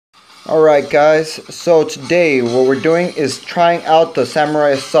Alright guys, so today what we're doing is trying out the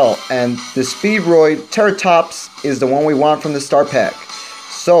Samurai Assault, and the Speedroid Teratops is the one we want from the star pack.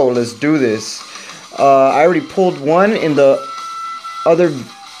 So let's do this. I already pulled one in the other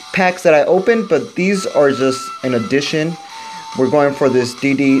packs that I opened, but these are just an addition. We're going for this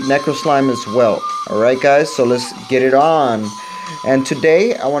DD Necro Slime as well. Alright guys, so let's get it on. And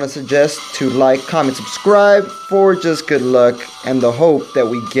today I want to suggest to like, comment, subscribe for just good luck and the hope that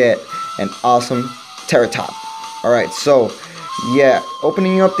we get an awesome Teratop. Alright, so yeah,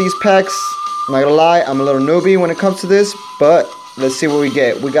 opening up these packs, I'm not gonna lie, I'm a little newbie when it comes to this, but let's see what we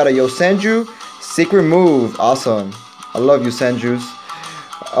get. We got a Yosenju Secret Move. Awesome. I love Yosenjus.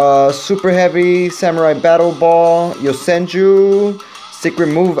 Super Heavy Samurai Battle Ball, Yosenju Secret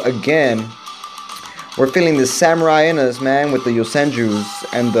Move again. We're feeling the samurai in us, man, with the Yosenjus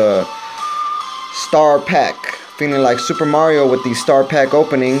and the star pack. Feeling like Super Mario with these star pack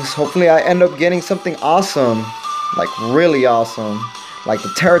openings. Hopefully I end up getting something awesome. Like really awesome. Like the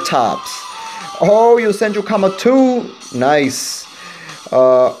Teratops. Oh, Yosenju Kama 2. Nice.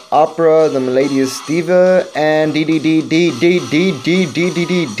 Opera, the Melodious Diva, and D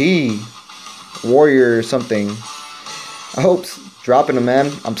Warrior or something. I hope dropping them,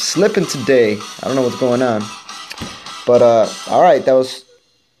 man. I'm slipping today. I don't know what's going on. But alright, that was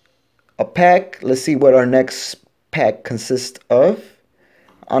a pack. Let's see what our next pack consists of.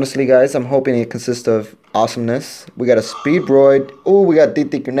 Honestly guys, I'm hoping it consists of awesomeness. We got a Speedroid. Oh, we got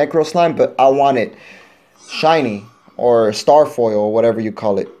DD Necro Slime, but I want it shiny or star foil or whatever you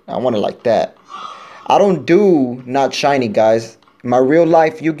call it. I want it like that. I don't do not shiny, guys. My real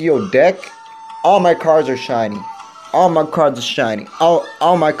life Yu-Gi-Oh deck, all my cards are shiny. All my cards are shiny.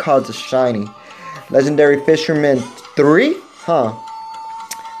 All my cards are shiny. Legendary Fisherman 3? Huh.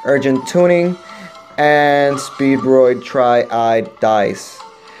 Urgent Tuning. And Speedroid Tri-Eyed Dice.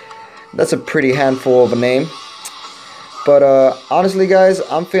 That's a pretty handful of a name. But honestly guys,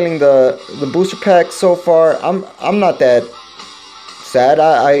 I'm feeling the booster pack so far. I'm not that sad.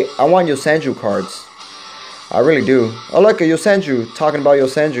 I want Yosenju cards. I really do. I like a Yosenju. Talking about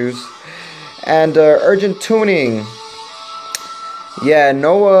Yosenjus. And Urgent Tuning. Yeah,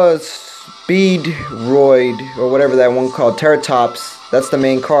 Noah Speedroid, or whatever that one called, Teratops. That's the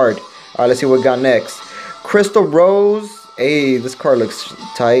main card. Alright, let's see what we got next. Crystal Rose. Hey, this card looks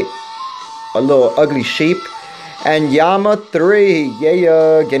tight. A little ugly sheep. And Yama 3.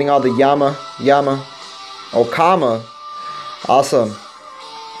 Yeah, getting all the Yama. Okama. Awesome.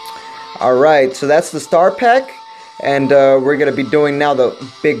 Alright, so that's the star pack. And we're going to be doing now the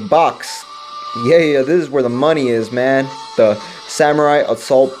big box. Yeah, this is where the money is, man. The Samurai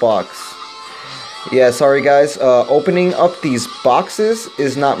Assault box. Yeah, sorry guys. Opening up these boxes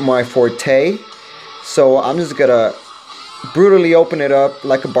is not my forte. So I'm just gonna brutally open it up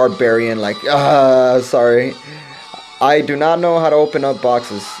like a barbarian. Like, sorry. I do not know how to open up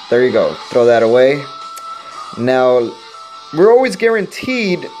boxes. There you go. Throw that away. Now, we're always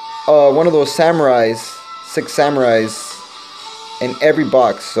guaranteed one of those samurais, 6 samurais in every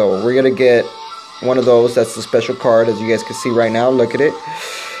box. So we're gonna get one of those. That's the special card, as you guys can see right now. Look at it.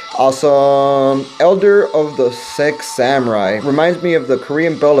 Awesome. Elder of the 6 Samurai. Reminds me of the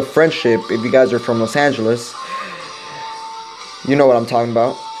Korean Bell of Friendship. If you guys are from Los Angeles, you know what I'm talking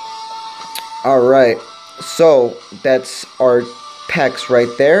about. Alright. So, that's our packs right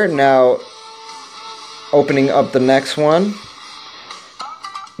there. Now, opening up the next one.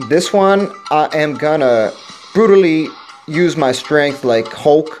 This one, I am gonna brutally use my strength like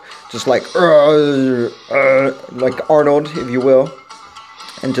Hulk. Just like Arnold, if you will.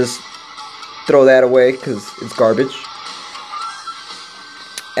 And just throw that away because it's garbage.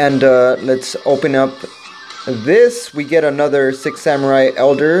 And let's open up this. We get another 6 Samurai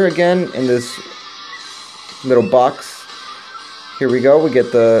Elder again in this little box. Here we go. We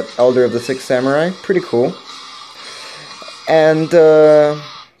get the Elder of the 6 Samurai. Pretty cool. And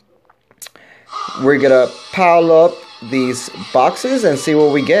we're gonna pile up these boxes and see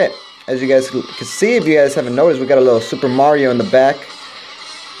what we get. As you guys can see, if you guys haven't noticed, we got a little Super Mario in the back.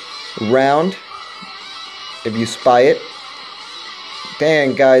 Round, if you spy it.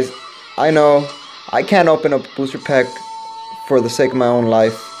 Dang guys, I know I can't open up a booster pack for the sake of my own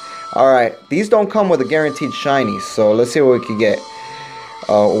life. Alright, these don't come with a guaranteed shiny, so let's see what we can get.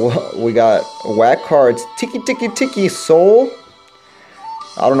 We got whack cards. Tiki Soul.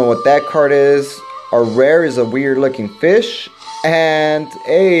 I don't know what that card is. Our rare is a weird looking fish. And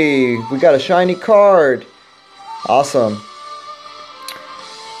hey, we got a shiny card. Awesome.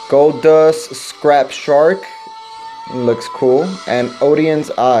 Gold Dust Scrap Shark. Looks cool. And Odin's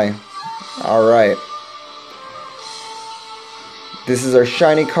Eye. Alright. This is our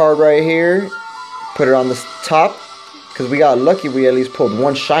shiny card right here. Put it on the top. Because we got lucky, we at least pulled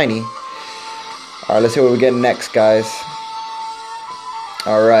one shiny. Alright, let's see what we get next, guys.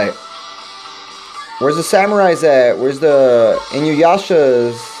 Alright. Where's the samurais at? Where's the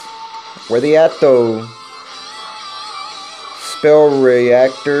Inuyashas? Where they at, though? Spell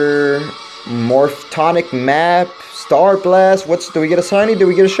Reactor. Morphtonic Map. Star Blast. Do we get a shiny? Did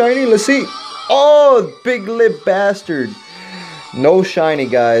we get a shiny? Let's see. Oh, big lip bastard. No shiny,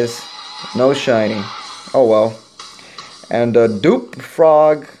 guys. No shiny. Oh, well. And Dupe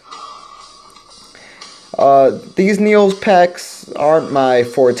Frog. These Neos packs aren't my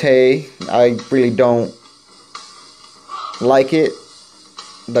forte. I really don't like it.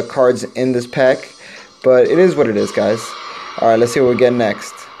 The cards in this pack. But it is what it is, guys. Alright, let's see what we get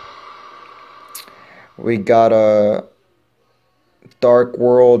next. We got a Dark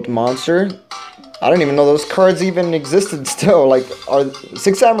World Monster. I don't even know those cards even existed still. Like,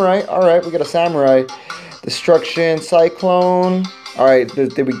 6 Samurai. Alright, we got a Samurai. Destruction, Cyclone. Alright,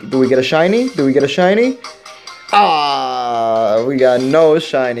 do we get a shiny? Do we get a shiny? Ah, we got no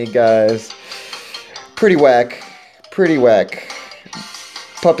shiny, guys. Pretty whack. Pretty whack.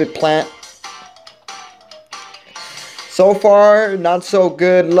 Puppet Plant. So far, not so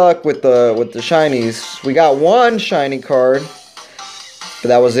good luck with the shinies. We got one shiny card, but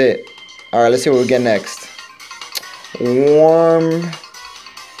that was it. Alright, let's see what we get next. Warm.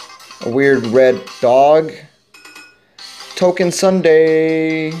 A weird red dog. Token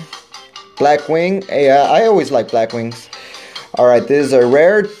Sunday. Black Wing. Hey, I always like Black Wings. Alright, this is a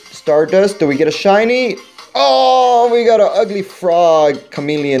rare Stardust. Do we get a shiny? Oh, we got an ugly frog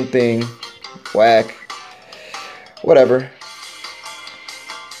chameleon thing. Whack. Whatever.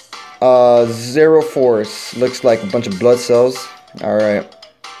 Zero Force. Looks like a bunch of blood cells. Alright.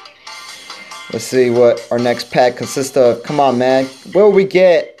 Let's see what our next pack consists of. Come on, man. Will we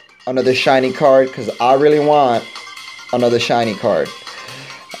get another shiny card? Because I really want another shiny card.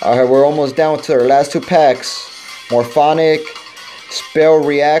 Alright, we're almost down to our last 2 packs. Morphonic, Spell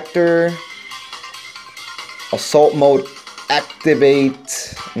Reactor, Assault Mode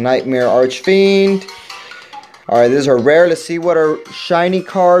Activate, Nightmare Archfiend. Alright, this is our rare. Let's see what our shiny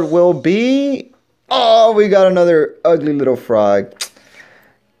card will be. Oh, we got another ugly little frog.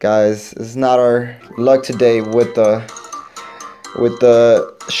 Guys, this is not our luck today with the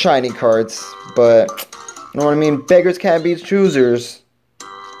shiny cards. But, you know what I mean? Beggars can't be choosers.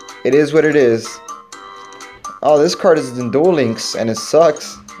 It is what it is. Oh, this card is in Duel Links, and it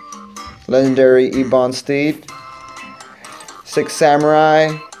sucks. Legendary Ebon Steed. 6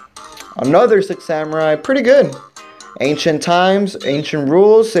 Samurai. Another 6 Samurai. Pretty good. Ancient Times. Ancient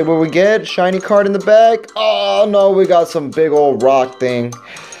Rules. Say what we get. Shiny card in the back. Oh, no. We got some big old rock thing.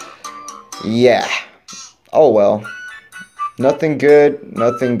 Yeah. Oh, well. Nothing good.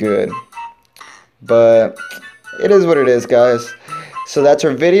 Nothing good. But it is what it is, guys. So that's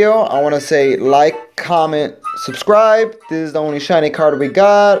our video. I want to say like, comment, subscribe. This is the only shiny card we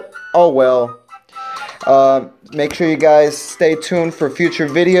got. Oh, well. Make sure you guys stay tuned for future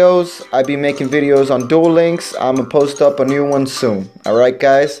videos. I'll be making videos on Duel Links. I'm going to post up a new one soon. Alright,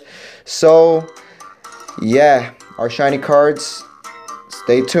 guys? So, yeah. Our shiny cards.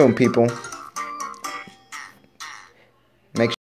 Stay tuned, people. Make